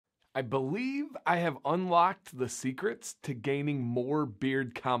I believe I have unlocked the secrets to gaining more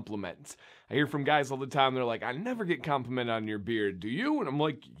beard compliments. I hear from guys all the time, they're like, I never get complimented on your beard, do you? And I'm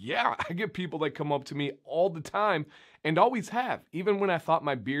like, yeah, I get people that come up to me all the time and always have. Even when I thought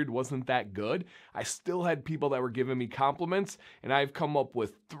my beard wasn't that good, I still had people that were giving me compliments, and I've come up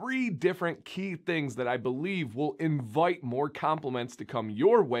with 3 different key things that I believe will invite more compliments to come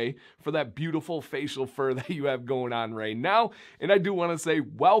your way for that beautiful facial fur that you have going on right now. And I do want to say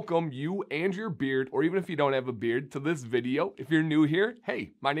welcome you and your beard, or even if you don't have a beard, to this video. If you're new here,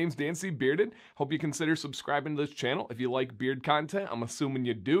 hey, my name's Dancy Bearded. Hope you consider subscribing to this channel if you like beard content. I'm assuming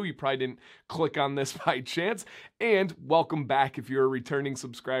you do. You probably didn't click on this by chance. And welcome back if you're a returning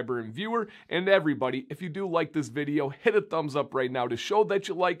subscriber and viewer. And everybody, if you do like this video, hit a thumbs up right now to show that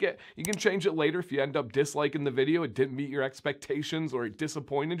you like it. You can change it later if you end up disliking the video, it didn't meet your expectations, or it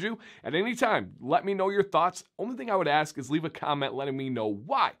disappointed you. At any time, let me know your thoughts. Only thing I would ask is leave a comment letting me know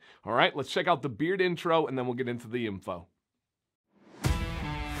why. All right, let's check out the beard intro and then we'll get into the info.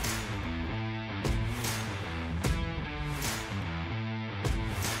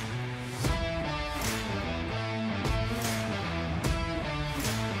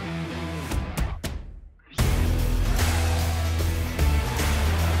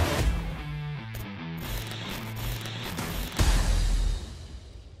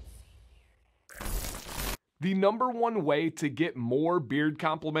 The number one way to get more beard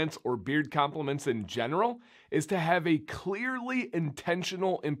compliments, or beard compliments in general, is to have a clearly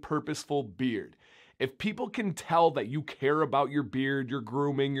intentional and purposeful beard. If people can tell that you care about your beard, your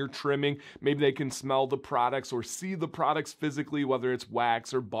grooming, your trimming, maybe they can smell the products or see the products physically, whether it's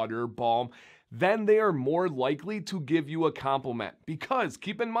wax or butter or balm, then they are more likely to give you a compliment. Because,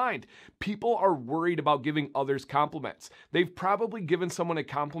 keep in mind, people are worried about giving others compliments. They've probably given someone a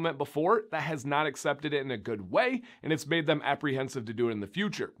compliment before that has not accepted it in a good way, and it's made them apprehensive to do it in the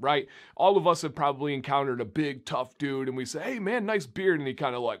future, right? All of us have probably encountered a big, tough dude, and we say, hey man, nice beard, and he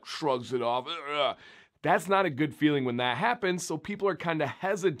kind of like shrugs it off. Ugh. That's not a good feeling when that happens, so people are kind of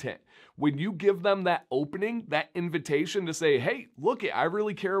hesitant. When you give them that opening, that invitation to say, hey, look it, I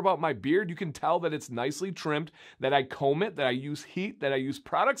really care about my beard. You can tell that it's nicely trimmed, that I comb it, that I use heat, that I use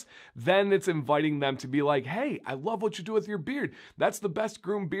products. Then it's inviting them to be like, hey, I love what you do with your beard. That's the best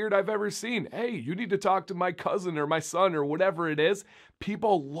groomed beard I've ever seen. Hey, you need to talk to my cousin or my son or whatever it is.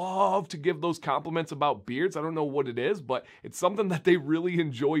 People love to give those compliments about beards. I don't know what it is, but it's something that they really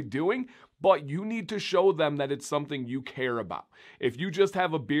enjoy doing. But you need to show them that it's something you care about. If you just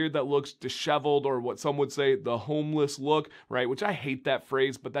have a beard that looks disheveled, or what some would say, the homeless look, right? Which I hate that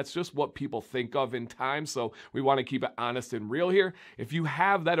phrase, but that's just what people think of in time. So we want to keep it honest and real here. If you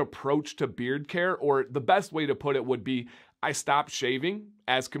have that approach to beard care, or the best way to put it would be, I stopped shaving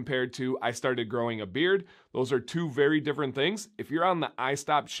as compared to I started growing a beard. Those are 2 very different things. If you're on the I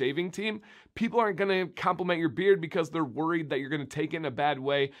stopped shaving team, people aren't going to compliment your beard because they're worried that you're going to take it in a bad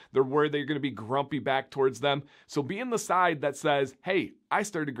way. They're worried that you're going to be grumpy back towards them. So be in the side that says, hey, I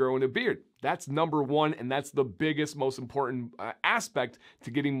started growing a beard. That's number 1, and that's the biggest, most important aspect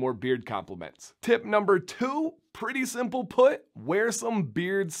to getting more beard compliments. Tip number 2, pretty simple put, wear some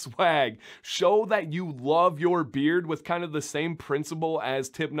beard swag. Show that you love your beard with kind of the same principle as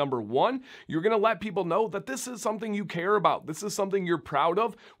tip number 1. You're gonna let people know that this is something you care about. This is something you're proud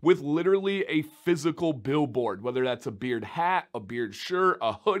of, with literally a physical billboard, whether that's a beard hat, a beard shirt,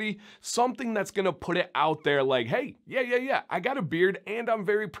 a hoodie, something that's gonna put it out there like, hey, yeah, I got a beard and I'm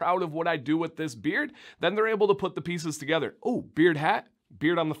very proud of what I do with this beard. Then they're able to put the pieces together. Oh, beard hat,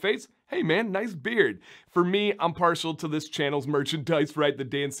 beard on the face. Hey man, nice beard. For me, I'm partial to this channel's merchandise, right? The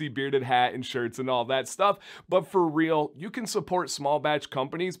Dancy bearded hat and shirts and all that stuff. But for real, you can support small batch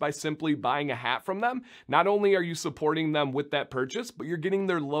companies by simply buying a hat from them. Not only are you supporting them with that purchase, but you're getting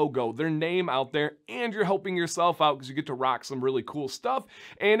their logo, their name out there, and you're helping yourself out because you get to rock some really cool stuff.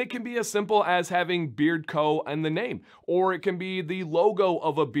 And it can be as simple as having Beard Co. and the name, or it can be the logo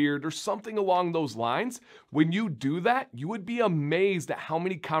of a beard or something along those lines. When you do that, you would be amazed at how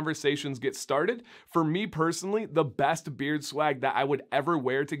many conversations get started. For me personally, the best beard swag that I would ever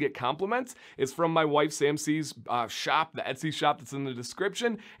wear to get compliments is from my wife Sam C's shop, the Etsy shop that's in the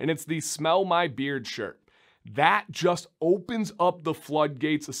description, and it's the Smell My Beard shirt. That just opens up the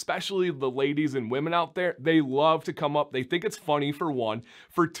floodgates, especially the ladies and women out there. They love to come up. They think it's funny, for 1.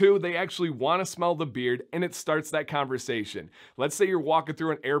 For 2, they actually want to smell the beard, and it starts that conversation. Let's say you're walking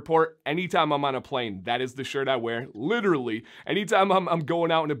through an airport. Anytime I'm on a plane, that is the shirt I wear. Literally, anytime I'm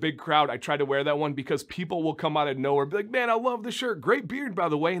going out in a big crowd, I try to wear that one because people will come out of nowhere and be like, man, I love the shirt. Great beard, by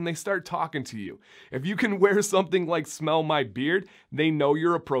the way, and they start talking to you. If you can wear something like Smell My Beard, they know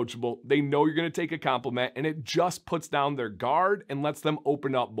you're approachable. They know you're going to take a compliment, and it just puts down their guard and lets them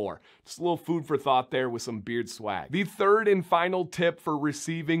open up more. Just a little food for thought there with some beard swag. The third and final tip for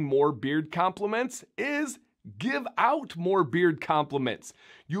receiving more beard compliments is give out more beard compliments.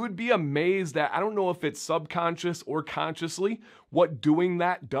 You would be amazed at, I don't know if it's subconscious or consciously, what doing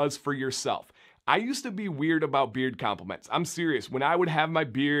that does for yourself. I used to be weird about beard compliments. I'm serious. When I would have my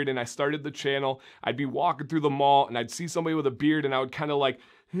beard and I started the channel, I'd be walking through the mall and I'd see somebody with a beard and I would kind of like,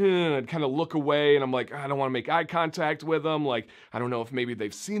 I'd kind of look away and I'm like, I don't want to make eye contact with them. Like, I don't know if maybe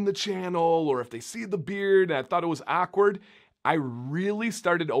they've seen the channel or if they see the beard, and I thought it was awkward. I really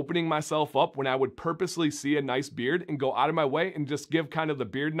started opening myself up when I would purposely see a nice beard and go out of my way and just give kind of the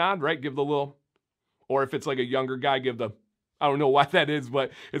beard nod, right? Give the little, or if it's like a younger guy, give the, I don't know why that is,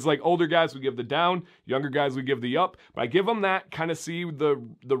 but it's like older guys would give the down, younger guys would give the up. But I give them that, kind of see the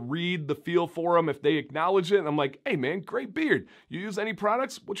read, the feel for them if they acknowledge it. And I'm like, hey man, great beard. You use any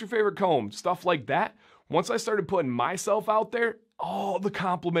products? What's your favorite comb? Stuff like that. Once I started putting myself out there, all the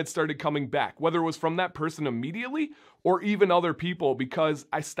compliments started coming back, whether it was from that person immediately or even other people, because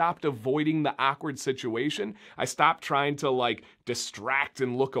I stopped avoiding the awkward situation. I stopped trying to like distract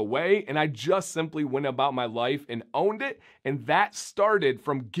and look away, and I just simply went about my life and owned it. And that started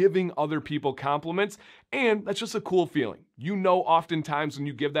from giving other people compliments, and that's just a cool feeling. You know, oftentimes when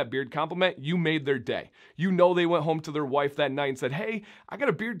you give that beard compliment, you made their day. You know they went home to their wife that night and said, hey, I got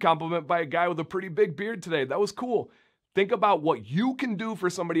a beard compliment by a guy with a pretty big beard today. That was cool. Think about what you can do for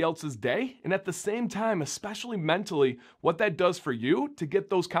somebody else's day, and at the same time, especially mentally, what that does for you to get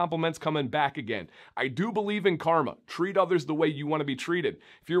those compliments coming back again. I do believe in karma. Treat others the way you want to be treated.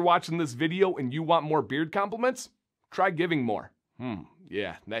 If you're watching this video and you want more beard compliments, try giving more.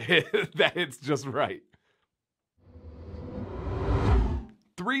 Yeah, that hits just right.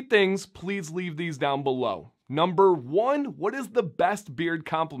 3 things, please leave these down below. Number 1, what is the best beard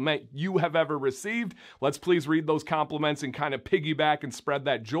compliment you have ever received? Let's please read those compliments and kind of piggyback and spread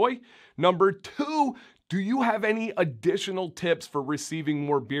that joy. Number 2, do you have any additional tips for receiving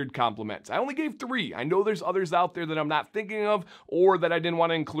more beard compliments? I only gave 3. I know there's others out there that I'm not thinking of or that I didn't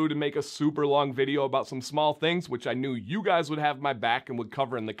want to include and make a super long video about some small things, which I knew you guys would have my back and would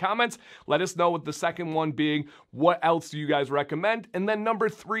cover in the comments. Let us know with the second one being, what else do you guys recommend? And then number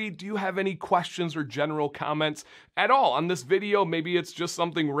 3, do you have any questions or general comments at all on this video? Maybe it's just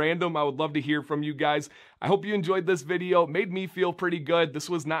something random. I would love to hear from you guys. I hope you enjoyed this video. It made me feel pretty good. This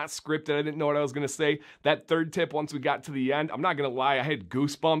was not scripted. I didn't know what I was going to say. That third tip, once we got to the end, I'm not going to lie, I had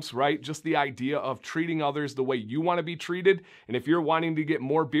goosebumps, right? Just the idea of treating others the way you want to be treated. And if you're wanting to get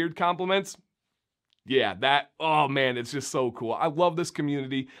more beard compliments, yeah, oh man, it's just so cool. I love this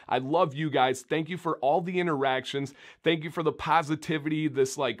community. I love you guys. Thank you for all the interactions. Thank you for the positivity,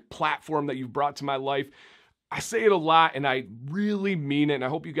 this like platform that you've brought to my life. I say it a lot and I really mean it, and I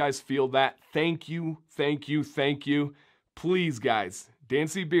hope you guys feel that. Thank you, thank you, thank you. Please guys,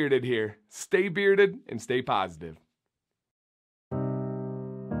 Dancy Bearded here. Stay bearded and stay positive.